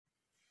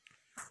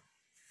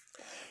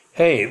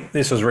Hey,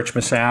 this is Rich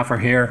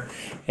Musafir here,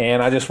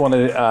 and I just want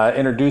to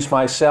introduce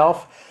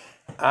myself.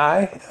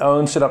 I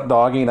own Sit Up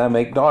Doggy and I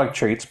make dog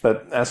treats,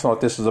 but that's not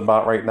what this is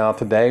about right now.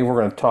 Today, we're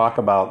going to talk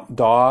about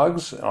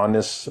dogs on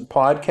this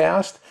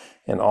podcast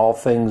and all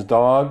things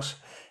dogs.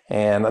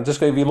 And I'm just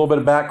going to give you a little bit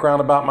of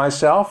background about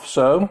myself.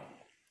 So,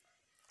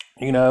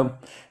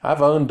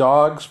 I've owned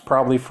dogs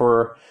probably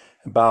for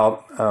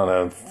about,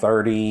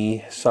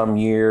 30 some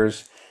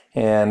years.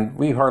 And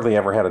we hardly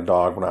ever had a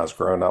dog when I was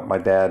growing up. My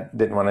dad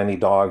didn't want any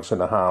dogs in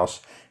the house,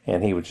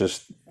 and he would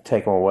just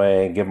take them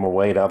away and give them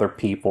away to other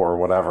people or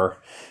whatever.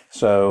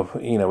 So,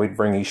 we'd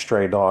bring these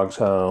stray dogs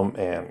home,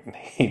 and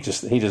he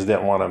just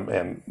didn't want them,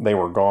 and they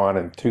were gone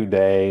in 2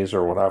 days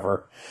or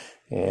whatever.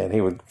 And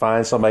he would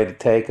find somebody to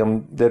take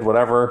them, did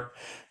whatever.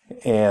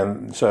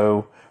 And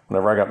so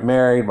whenever I got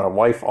married, my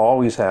wife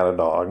always had a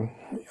dog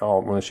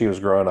when she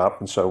was growing up,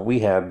 and so we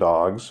had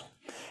dogs.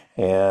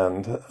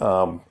 And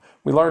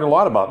we learned a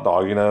lot about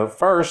dogs.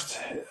 First,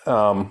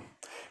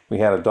 we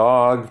had a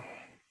dog,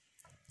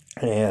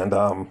 and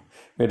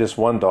we had this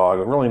one dog,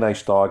 a really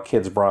nice dog,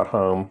 kids brought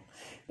home,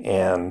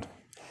 and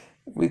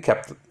we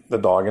kept the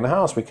dog in the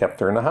house. We kept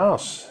her in the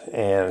house,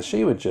 and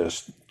she would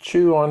just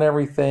chew on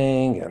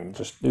everything and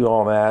just do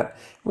all that.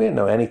 We didn't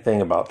know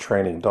anything about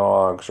training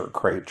dogs or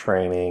crate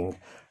training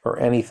or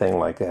anything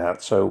like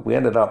that. So we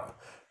ended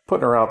up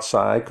putting her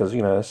outside because,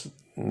 it's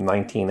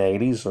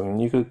 1980s and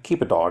you could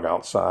keep a dog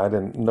outside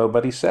and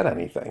nobody said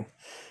anything.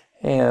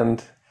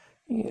 And,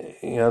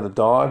 the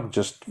dog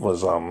just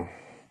was,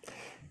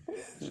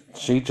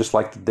 she just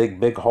liked to dig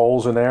big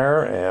holes in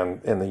there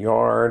and in the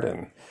yard.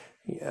 And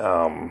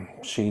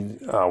she,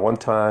 one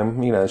time,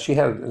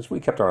 we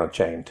kept her on a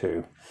chain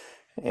too.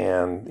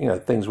 And,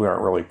 things we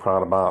aren't really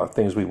proud about,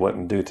 things we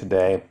wouldn't do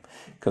today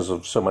because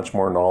of so much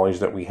more knowledge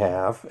that we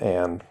have.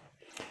 And,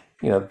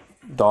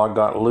 dog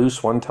got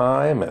loose one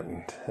time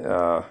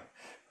and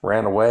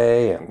ran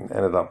away and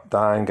ended up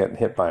dying, getting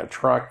hit by a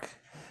truck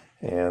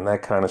and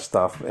that kind of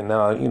stuff. And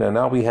now,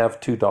 now we have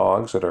two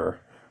dogs that are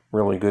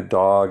really good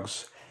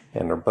dogs,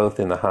 and they're both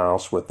in the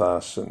house with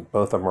us, and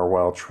both of them are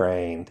well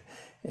trained.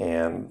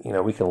 And,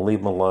 we can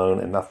leave them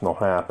alone and nothing will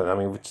happen. I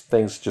mean,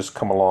 things just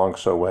come along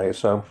so way.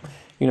 So,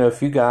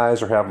 if you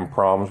guys are having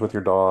problems with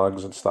your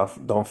dogs and stuff,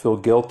 don't feel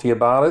guilty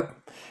about it.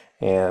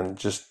 And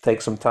just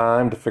take some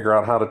time to figure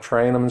out how to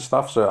train them and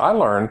stuff. So I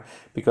learned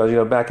because,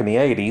 back in the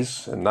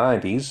 80s and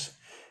 90s,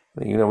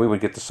 we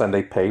would get the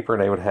Sunday paper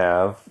and they would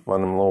have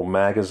one of them little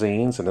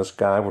magazines, and this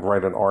guy would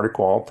write an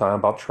article all the time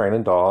about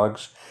training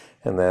dogs.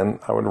 And then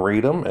I would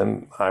read them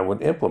and I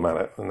would implement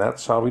it. And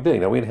that's how we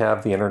did. We'd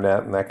have the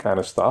internet and that kind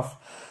of stuff.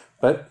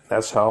 But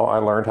that's how I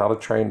learned how to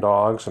train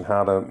dogs and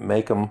how to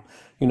make them,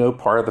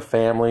 part of the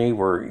family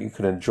where you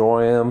could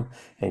enjoy them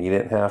and you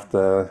didn't have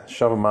to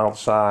shove them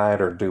outside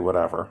or do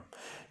whatever.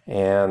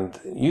 And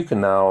you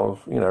can now,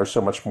 there's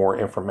so much more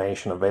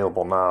information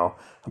available now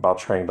about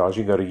training dogs.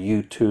 You go to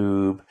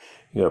YouTube,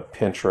 you go to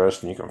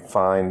Pinterest, and you can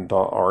find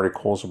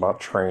articles about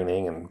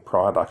training and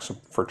products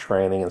for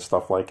training and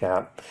stuff like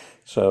that.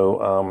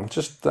 So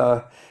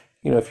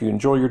if you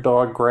enjoy your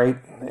dog, great.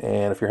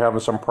 And if you're having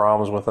some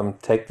problems with them,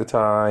 take the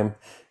time,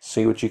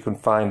 see what you can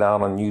find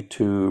out on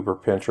YouTube or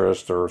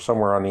Pinterest or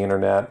somewhere on the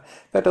internet.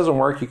 If that doesn't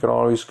work, you can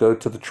always go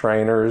to the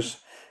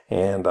trainers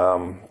and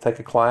take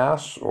a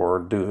class or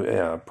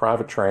do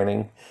private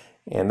training,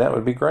 and that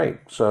would be great.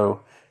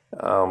 So,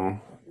 I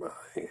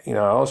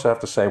also have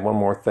to say one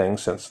more thing.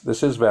 Since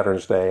this is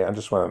Veterans Day, I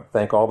just want to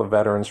thank all the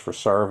veterans for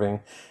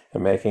serving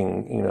and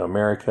making,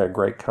 America a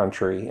great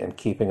country and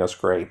keeping us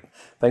great.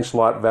 Thanks a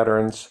lot,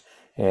 veterans,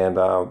 and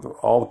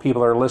all the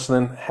people that are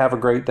listening, have a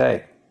great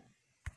day.